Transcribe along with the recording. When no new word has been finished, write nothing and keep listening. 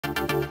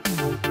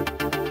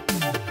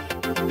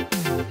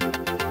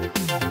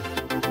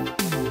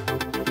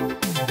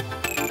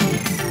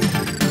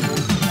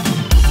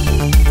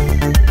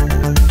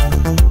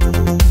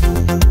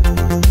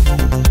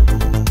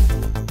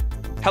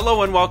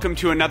Hello and welcome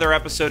to another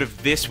episode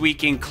of This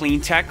Week in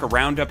Cleantech, a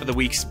roundup of the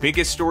week's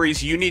biggest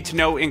stories you need to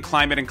know in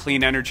climate and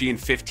clean energy in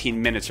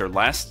 15 minutes or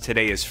less.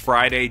 Today is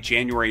Friday,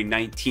 January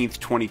 19th,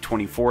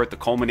 2024, at the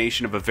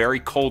culmination of a very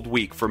cold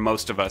week for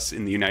most of us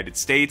in the United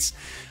States.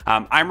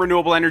 I'm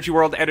Renewable Energy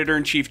World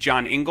Editor-in-Chief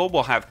John Engel.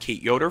 We'll have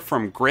Kate Yoder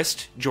from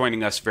Grist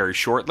joining us very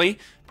shortly.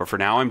 But for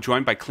now, I'm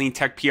joined by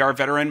Cleantech PR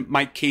veteran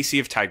Mike Casey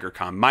of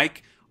Tigercomm.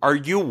 Mike, are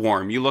you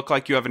warm? You look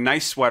like you have a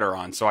nice sweater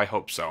on, so I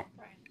hope so.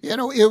 You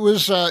know, it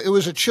was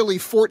a chilly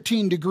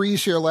 14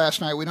 degrees here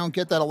last night. We don't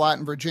get that a lot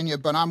in Virginia,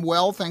 but I'm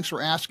well. Thanks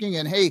for asking.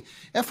 And hey,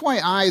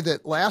 FYI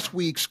that last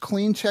week's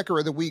Clean Techer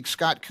of the Week,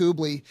 Scott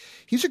Kubley,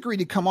 he's agreed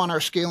to come on our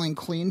Scaling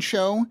Clean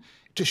show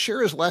to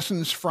share his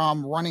lessons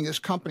from running his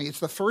company. It's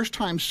the first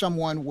time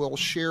someone will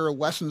share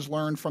lessons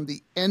learned from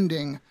the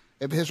ending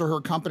of his or her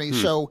company.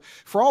 So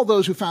for all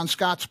those who found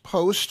Scott's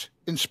post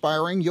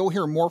inspiring, you'll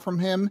hear more from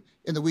him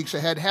in the weeks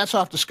ahead. Hats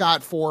off to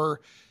Scott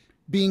for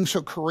being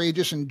so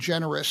courageous and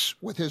generous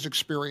with his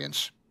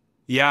experience.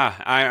 Yeah,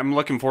 I'm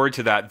looking forward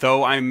to that,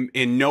 though I'm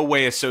in no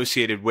way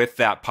associated with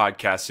that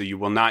podcast, so you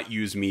will not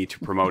use me to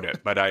promote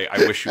it. But I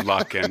wish you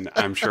luck, and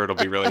I'm sure it'll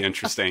be really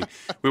interesting.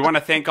 We want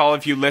to thank all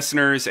of you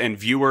listeners and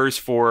viewers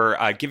for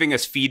giving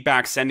us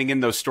feedback, sending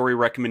in those story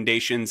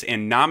recommendations,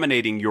 and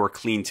nominating your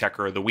Clean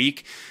Techer of the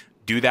Week.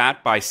 Do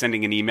that by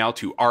sending an email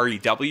to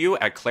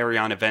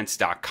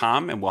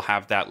rew@clarionevents.com, and we'll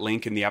have that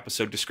link in the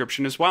episode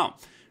description as well. All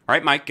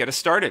right, Mike, get us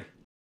started.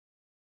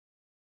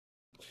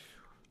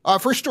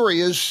 First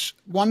story is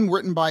one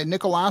written by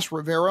Nicolas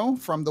Rivero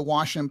from the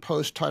Washington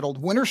Post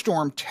titled Winter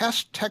Storm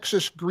Test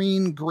Texas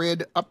Green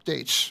Grid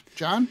Updates.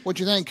 John,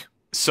 what'd you think?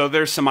 So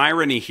there's some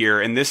irony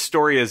here, and this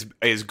story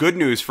is good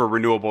news for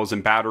renewables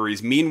and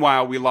batteries.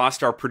 Meanwhile, we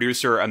lost our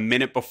producer a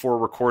minute before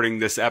recording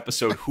this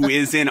episode, who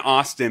is in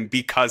Austin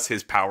because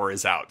his power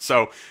is out.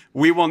 So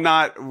we will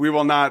not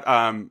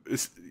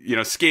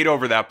skate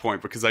over that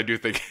point, because I do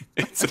think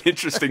it's an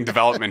interesting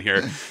development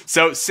here.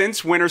 So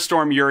since Winter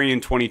Storm Uri in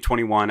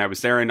 2021, I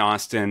was there in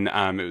Austin.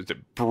 It was a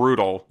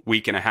brutal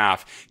week and a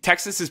half.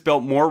 Texas has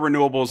built more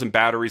renewables and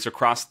batteries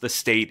across the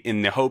state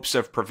in the hopes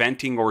of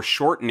preventing or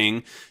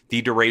shortening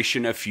the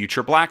duration of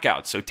future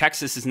blackouts. So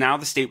Texas is now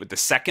the state with the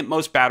second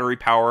most battery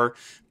power,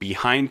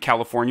 behind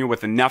California,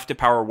 with enough to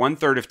power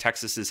 1/3 of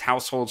Texas's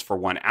households for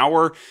 1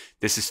 hour.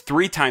 This is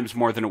 3 times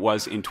more than it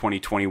was in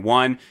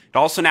 2021. It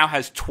also now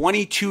has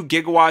 22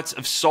 gigawatts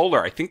of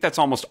solar. I think that's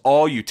almost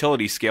all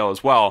utility scale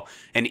as well,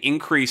 an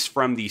increase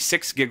from the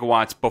 6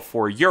 gigawatts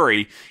before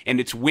Uri. And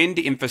its wind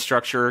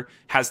infrastructure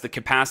has the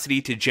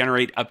capacity to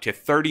generate up to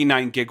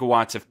 39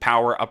 gigawatts of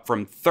power, up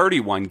from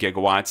 31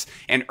 gigawatts.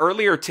 And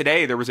earlier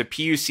today, there was a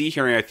PUC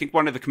hearing. I think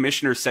one of the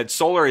commissioners said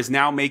solar is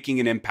now making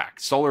an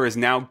impact. Solar is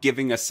now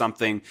giving us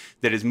something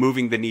that is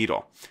moving the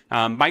needle.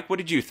 Mike, what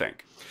did you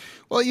think?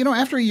 Well, you know,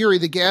 after Uri,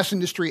 the gas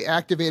industry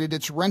activated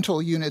its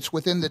rental units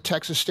within the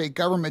Texas state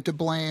government to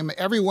blame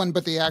everyone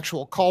but the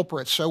actual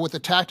culprits. So with the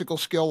tactical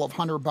skill of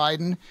Hunter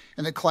Biden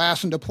and the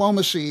class and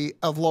diplomacy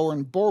of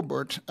Lauren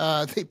Boebert,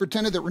 they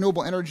pretended that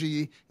renewable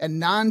energy and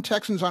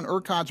non-Texans on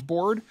ERCOT's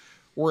board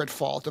were at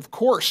fault. Of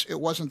course, it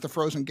wasn't the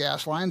frozen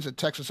gas lines that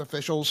Texas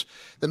officials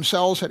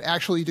themselves had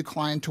actually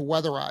declined to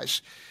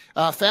weatherize.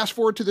 Fast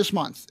forward to this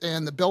month,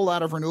 and the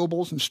build-out of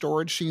renewables and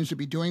storage seems to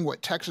be doing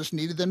what Texas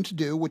needed them to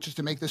do, which is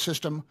to make the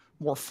system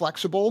more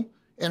flexible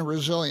and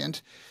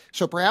resilient.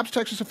 So perhaps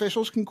Texas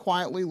officials can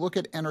quietly look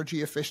at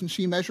energy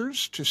efficiency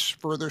measures to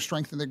further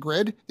strengthen the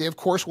grid. They, of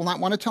course, will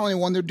not want to tell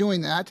anyone they're doing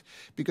that,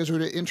 because it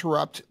would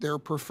interrupt their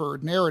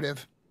preferred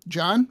narrative.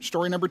 John,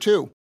 story number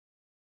 2.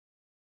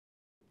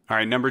 All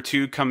right, number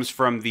 2 comes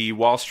from the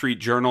Wall Street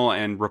Journal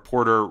and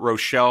reporter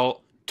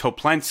Rochelle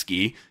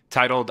Toplensky,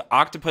 titled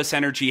Octopus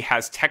Energy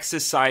Has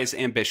Texas-Size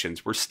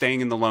Ambitions. We're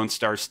staying in the Lone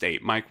Star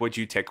State. Mike, what'd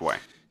you take away?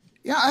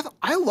 Yeah,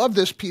 I love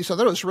this piece. I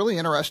thought it was really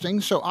interesting.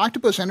 So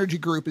Octopus Energy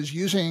Group is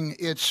using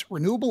its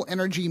renewable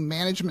energy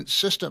management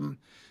system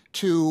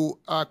to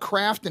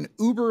craft an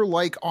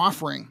Uber-like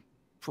offering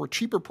for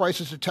cheaper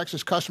prices to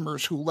Texas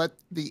customers who let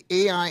the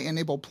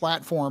AI-enabled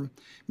platform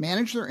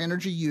manage their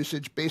energy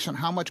usage based on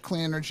how much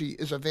clean energy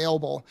is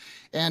available.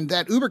 And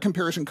that Uber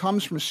comparison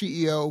comes from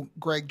CEO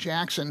Greg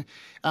Jackson.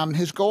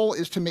 His goal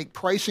is to make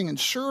pricing and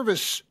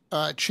service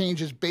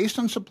changes based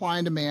on supply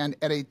and demand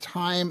at a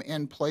time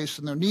and place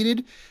when they're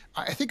needed.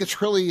 I think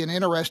it's really an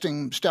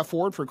interesting step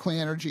forward for clean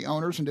energy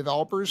owners and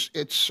developers.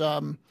 It's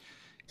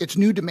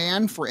new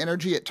demand for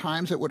energy at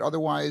times that would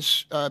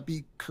otherwise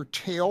be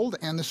curtailed,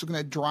 and this is going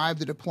to drive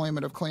the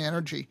deployment of clean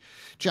energy.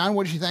 John,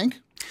 what did you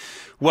think?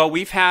 Well,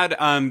 we've had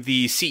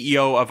the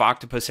CEO of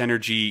Octopus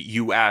Energy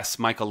US,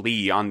 Michael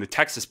Lee, on the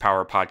Texas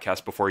Power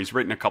podcast before. He's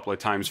written a couple of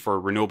times for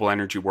Renewable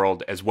Energy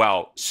World as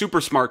well. Super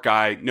smart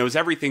guy, knows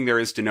everything there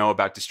is to know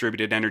about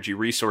distributed energy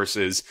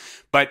resources.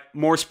 But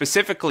more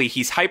specifically,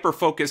 he's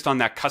hyper-focused on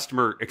that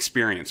customer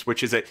experience,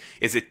 which is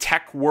a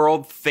tech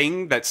world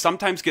thing that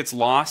sometimes gets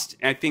lost,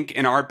 I think,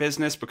 in our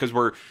business, because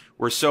we're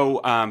so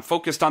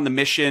focused on the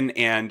mission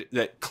and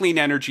the clean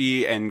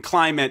energy and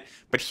climate.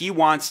 But he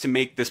wants to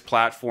make this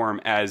platform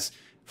as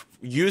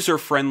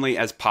user-friendly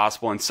as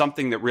possible and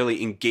something that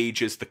really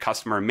engages the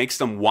customer and makes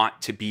them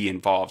want to be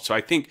involved. So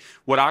I think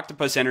what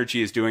Octopus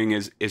Energy is doing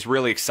is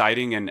really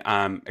exciting,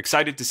 and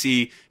excited to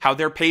see how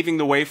they're paving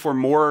the way for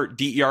more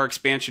DER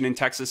expansion in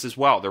Texas as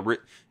well.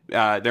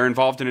 They're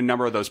involved in a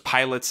number of those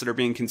pilots that are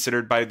being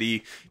considered by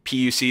the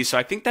PUC. So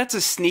I think that's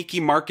a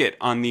sneaky market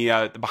on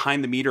the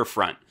behind-the-meter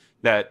front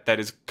that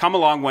has come a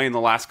long way in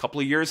the last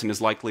couple of years and is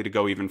likely to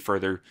go even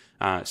further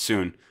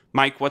soon.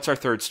 Mike, what's our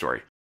third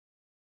story?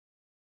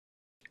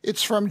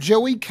 It's from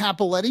Joey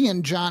Capoletti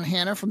and John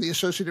Hanna from the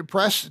Associated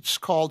Press. It's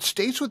called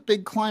States with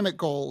Big Climate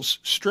Goals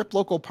Strip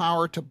Local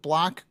Power to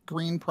Block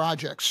Green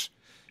Projects.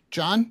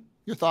 John,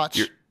 your thoughts?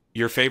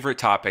 Your favorite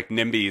topic,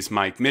 NIMBYs,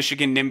 Mike.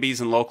 Michigan NIMBYs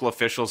and local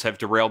officials have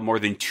derailed more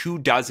than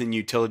 24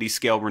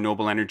 utility-scale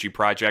renewable energy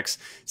projects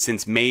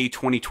since May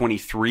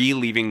 2023,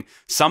 leaving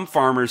some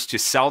farmers to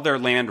sell their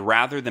land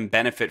rather than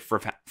benefit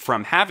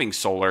from having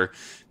solar.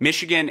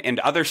 Michigan and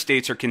other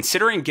states are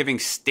considering giving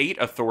state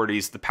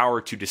authorities the power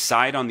to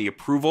decide on the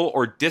approval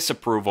or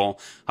disapproval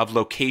of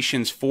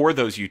locations for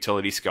those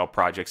utility-scale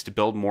projects to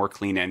build more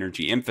clean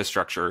energy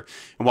infrastructure.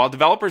 And while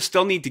developers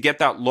still need to get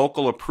that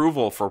local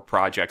approval for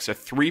projects, a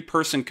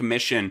 3-person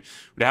commission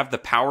would have the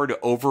power to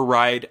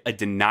override a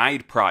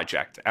denied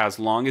project as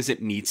long as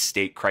it meets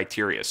state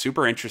criteria.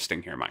 Super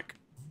interesting here, Mike.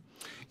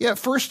 Yeah,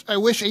 first, I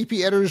wish AP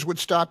editors would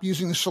stop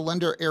using the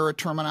Cylinder-era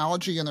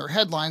terminology in their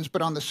headlines,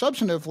 but on the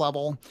substantive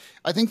level,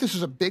 I think this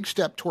is a big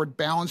step toward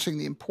balancing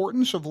the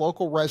importance of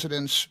local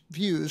residents'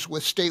 views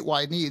with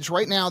statewide needs.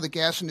 Right now, the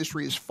gas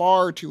industry is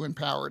far too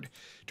empowered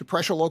to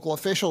pressure local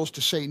officials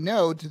to say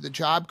no to the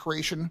job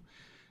creation,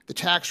 the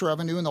tax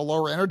revenue, and the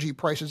lower energy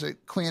prices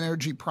that clean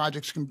energy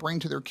projects can bring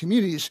to their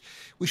communities.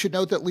 We should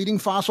note that leading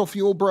fossil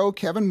fuel bro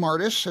Kevin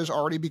Martis has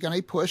already begun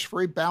a push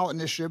for a ballot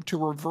initiative to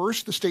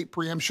reverse the state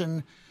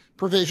preemption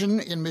provision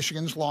in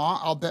Michigan's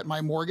law. I'll bet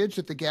my mortgage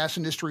that the gas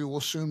industry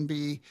will soon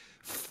be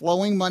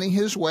flowing money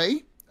his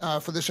way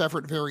for this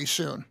effort very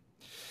soon.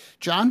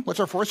 John, what's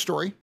our fourth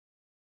story?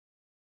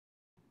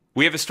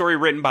 We have a story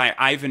written by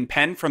Ivan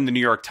Penn from the New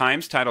York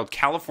Times titled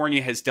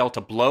 "California Has Dealt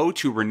a Blow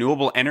to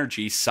Renewable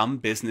Energy, Some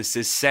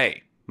Businesses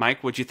Say."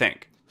 Mike, what'd you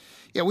think?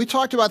 Yeah, we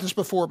talked about this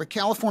before, but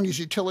California's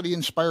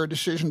utility-inspired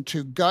decision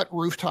to gut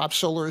rooftop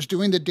solar is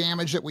doing the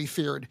damage that we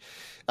feared.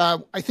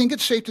 I think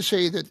it's safe to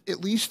say that at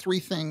least 3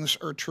 things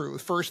are true.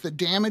 First, the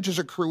damage is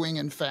accruing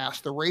and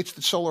fast. The rates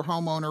that solar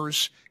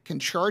homeowners can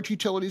charge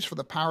utilities for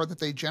the power that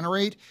they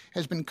generate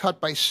has been cut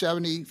by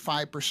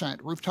 75%.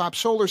 Rooftop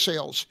solar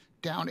sales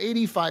down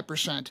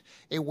 85%.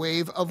 A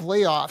wave of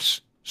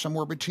layoffs,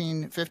 somewhere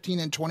between 15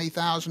 and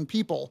 20,000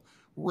 people,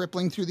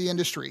 rippling through the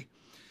industry.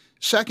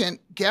 Second,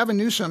 Gavin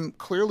Newsom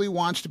clearly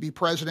wants to be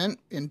president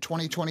in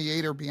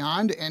 2028 or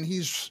beyond, and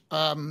he's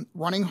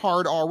running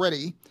hard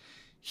already.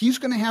 He's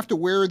going to have to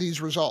wear these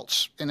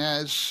results, and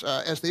as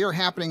they are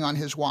happening on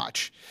his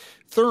watch.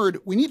 Third,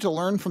 we need to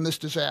learn from this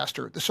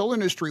disaster. The solar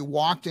industry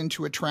walked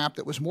into a trap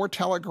that was more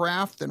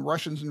telegraphed than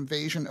Russia's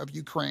invasion of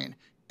Ukraine.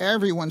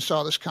 Everyone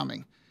saw this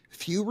coming.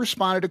 Few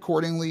responded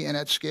accordingly and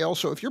at scale.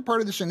 So if you're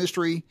part of this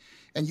industry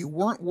and you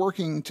weren't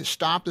working to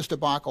stop this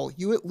debacle,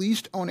 you at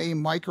least own a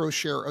micro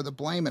share of the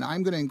blame, and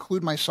I'm going to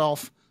include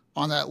myself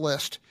on that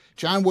list.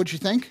 John, what'd you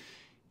think?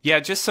 Yeah,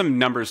 just some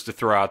numbers to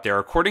throw out there.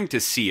 According to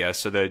SEIA,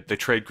 so the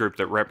trade group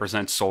that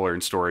represents solar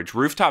and storage,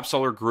 rooftop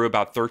solar grew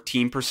about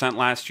 13%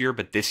 last year,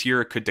 but this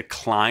year it could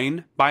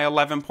decline by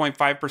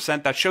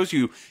 11.5%. That shows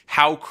you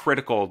how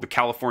critical the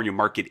California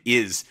market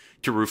is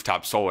to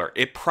rooftop solar.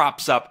 It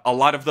props up a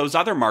lot of those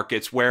other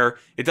markets where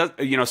it does,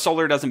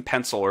 solar doesn't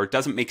pencil, or it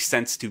doesn't make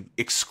sense to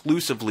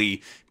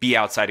exclusively be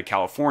outside of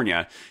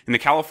California. And the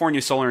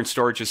California Solar and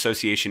Storage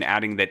Association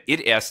adding that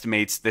it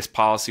estimates this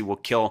policy will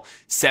kill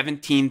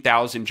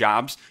 17,000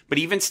 jobs. But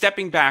even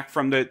stepping back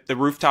from the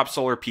rooftop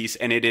solar piece,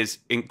 and it is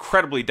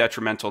incredibly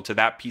detrimental to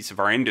that piece of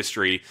our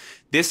industry,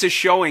 this is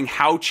showing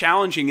how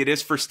challenging it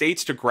is for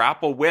states to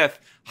grapple with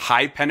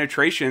high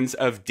penetrations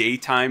of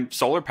daytime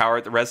solar power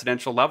at the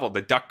residential level.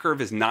 The duck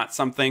curve is not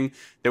something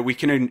that we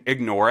can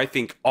ignore. I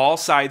think all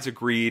sides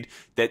agreed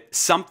that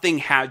something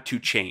had to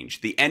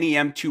change. The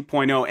NEM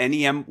 2.0,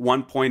 NEM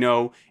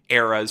 1.0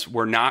 eras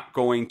were not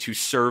going to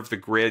serve the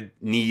grid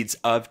needs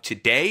of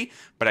today,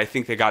 but I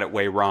think they got it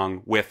way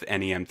wrong with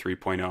NEM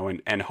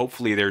 3.0, and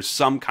hopefully there's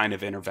some kind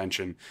of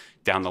intervention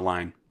down the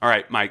line. All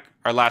right, Mike,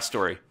 our last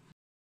story.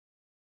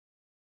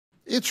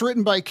 It's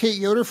written by Kate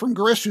Yoder from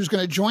Grist, who's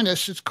going to join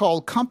us. It's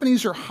called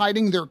 "Companies Are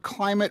Hiding Their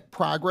Climate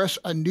Progress.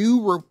 A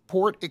New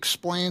Report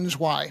Explains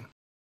Why."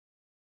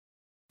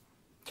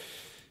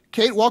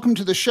 Kate, welcome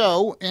to the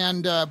show.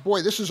 And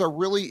boy, this is a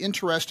really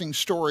interesting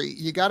story.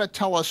 You got to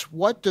tell us,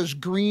 what does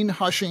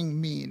greenhushing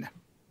mean?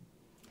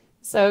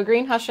 So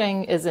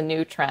greenhushing is a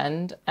new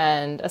trend,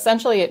 and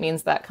essentially it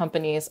means that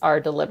companies are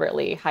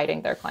deliberately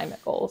hiding their climate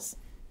goals.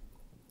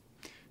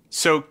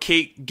 So,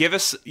 Kate, give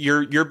us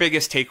your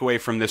biggest takeaway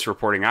from this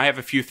reporting. I have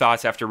a few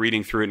thoughts after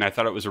reading through it, and I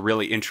thought it was a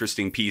really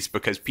interesting piece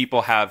because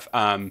people have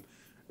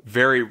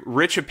very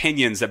rich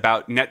opinions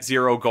about net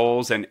zero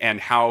goals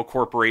and how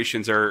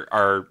corporations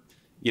are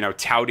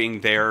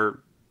touting their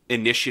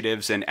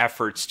initiatives and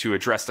efforts to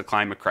address the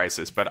climate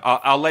crisis. But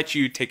I'll let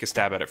you take a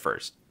stab at it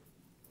first.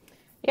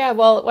 Yeah,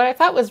 well, what I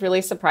thought was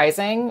really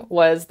surprising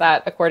was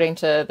that according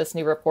to this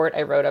new report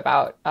I wrote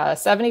about,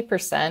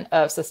 70%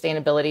 of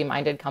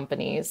sustainability-minded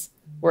companies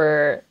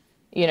were,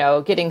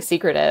 getting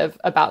secretive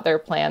about their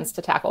plans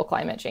to tackle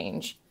climate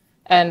change.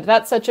 And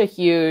that's such a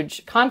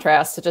huge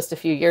contrast to just a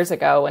few years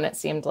ago when it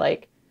seemed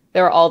like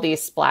there were all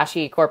these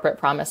splashy corporate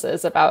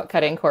promises about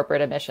cutting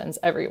corporate emissions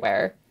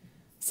everywhere.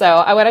 So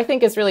what I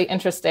think is really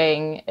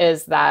interesting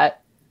is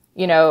that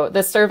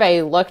the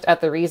survey looked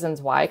at the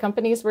reasons why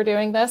companies were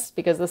doing this,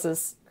 because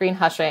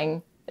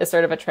greenhushing is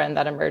sort of a trend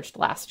that emerged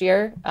last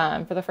year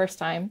for the first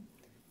time.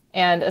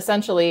 And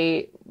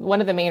essentially,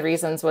 one of the main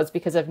reasons was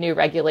because of new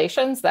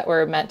regulations that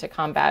were meant to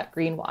combat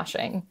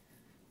greenwashing.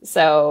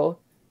 So,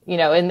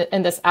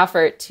 in this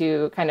effort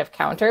to kind of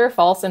counter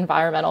false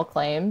environmental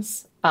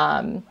claims,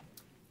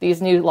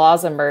 these new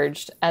laws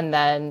emerged. And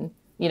then,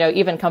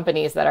 even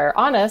companies that are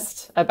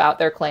honest about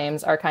their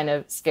claims are kind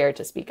of scared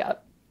to speak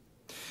up.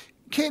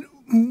 Kate,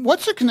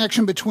 what's the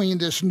connection between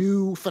this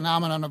new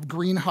phenomenon of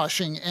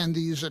greenhushing and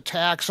these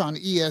attacks on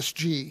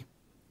ESG?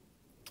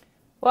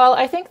 Well,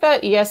 I think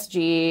that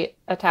ESG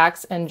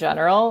attacks in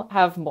general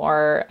have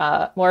more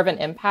of an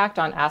impact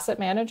on asset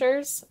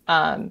managers.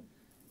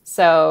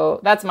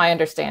 So that's my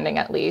understanding,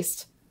 at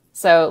least.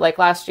 So like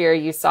last year,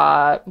 you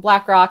saw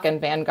BlackRock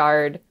and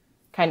Vanguard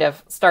kind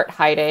of start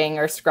hiding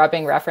or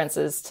scrubbing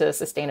references to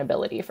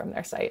sustainability from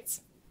their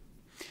sites.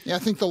 Yeah, I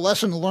think the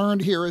lesson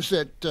learned here is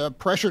that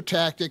pressure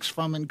tactics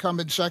from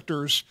incumbent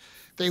sectors,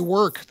 they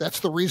work. That's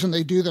the reason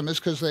they do them, is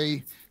because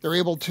they're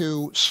able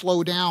to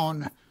slow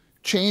down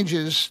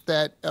changes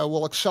that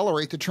will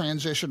accelerate the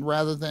transition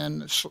rather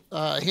than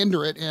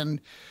hinder it.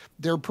 And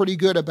they're pretty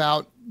good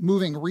about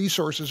moving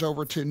resources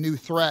over to new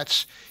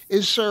threats.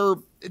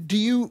 Do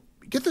you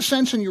get the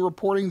sense in your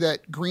reporting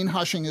that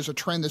greenhushing is a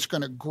trend that's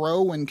going to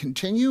grow and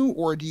continue,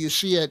 or do you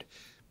see it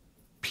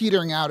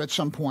petering out at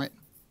some point?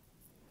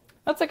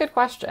 That's a good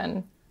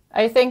question.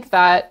 I think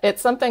that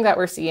it's something that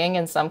we're seeing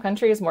in some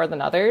countries more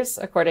than others,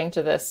 according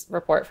to this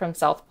report from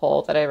South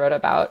Pole that I wrote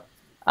about.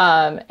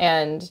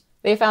 And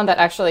they found that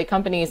actually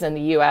companies in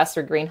the US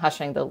are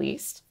greenhushing the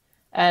least.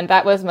 And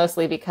that was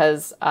mostly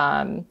because,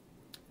 the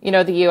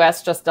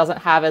US just doesn't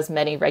have as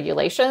many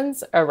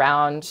regulations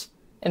around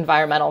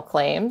environmental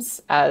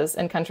claims as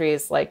in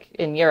countries like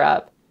in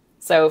Europe.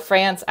 So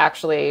France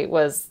actually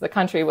was the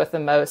country with the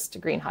most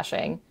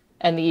greenhushing,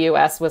 and the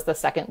US was the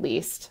second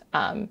least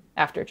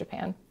after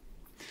Japan.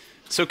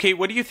 So, Kate,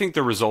 what do you think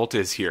the result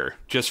is here,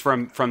 just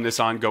from this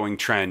ongoing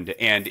trend?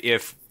 And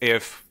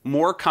if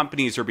more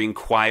companies are being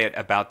quiet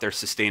about their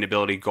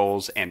sustainability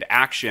goals and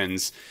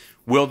actions,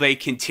 will they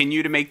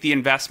continue to make the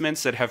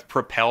investments that have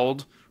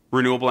propelled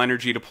renewable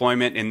energy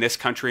deployment in this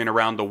country and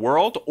around the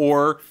world?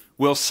 Or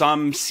will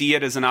some see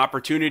it as an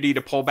opportunity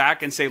to pull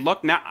back and say,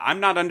 look, now I'm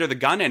not under the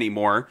gun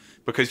anymore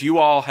because you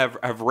all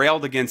have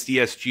railed against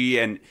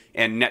ESG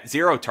and net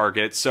zero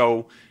targets.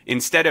 So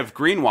instead of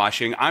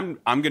greenwashing, I'm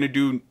going to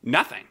do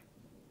nothing.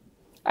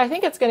 I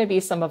think it's going to be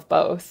some of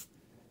both.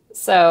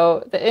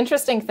 So the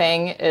interesting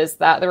thing is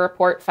that the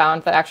report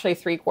found that actually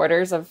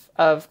 3/4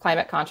 of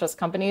climate conscious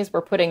companies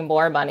were putting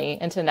more money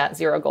into net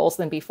zero goals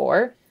than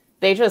before.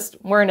 They just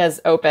weren't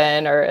as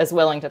open or as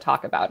willing to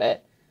talk about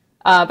it.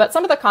 But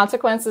some of the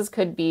consequences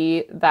could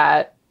be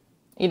that,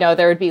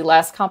 there would be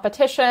less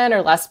competition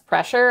or less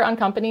pressure on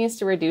companies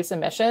to reduce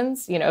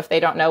emissions, if they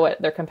don't know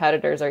what their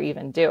competitors are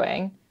even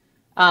doing.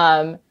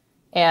 And,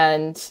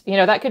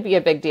 that could be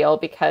a big deal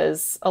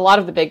because a lot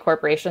of the big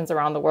corporations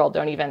around the world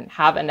don't even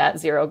have a net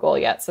zero goal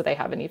yet, so they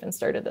haven't even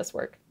started this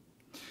work.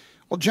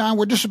 Well, John,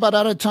 we're just about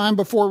out of time.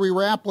 Before we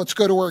wrap, let's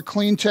go to our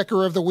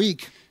Cleantecher of the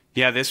Week.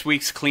 Yeah, this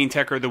week's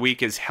Cleantecher of the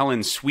Week is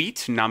Helen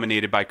Sweet,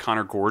 nominated by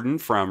Connor Gordon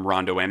from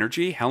Rondo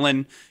Energy.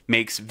 Helen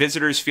makes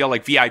visitors feel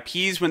like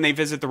VIPs when they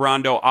visit the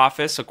Rondo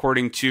office,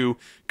 according to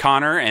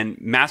Connor, and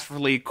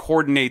masterfully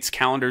coordinates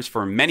calendars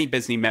for many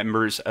busy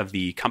members of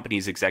the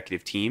company's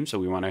executive team. So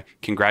we want to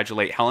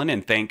congratulate Helen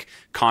and thank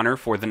Connor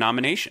for the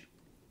nomination.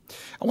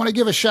 I want to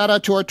give a shout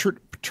out to our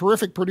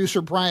terrific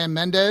producer, Brian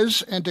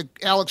Mendez, and to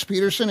Alex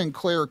Peterson and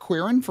Claire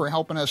Quirin for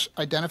helping us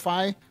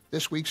identify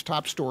this week's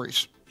top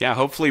stories. Yeah,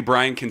 hopefully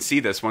Brian can see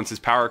this once his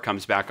power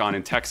comes back on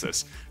in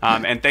Texas.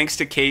 And thanks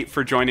to Kate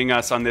for joining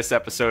us on this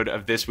episode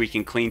of This Week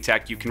in Clean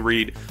Tech. You can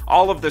read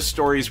all of the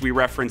stories we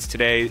referenced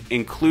today,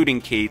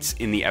 including Kate's,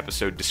 in the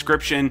episode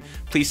description.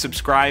 Please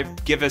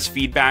subscribe, give us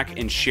feedback,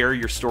 and share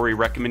your story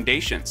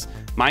recommendations.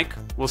 Mike,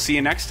 we'll see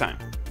you next time.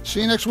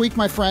 See you next week,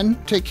 my friend.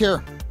 Take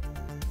care.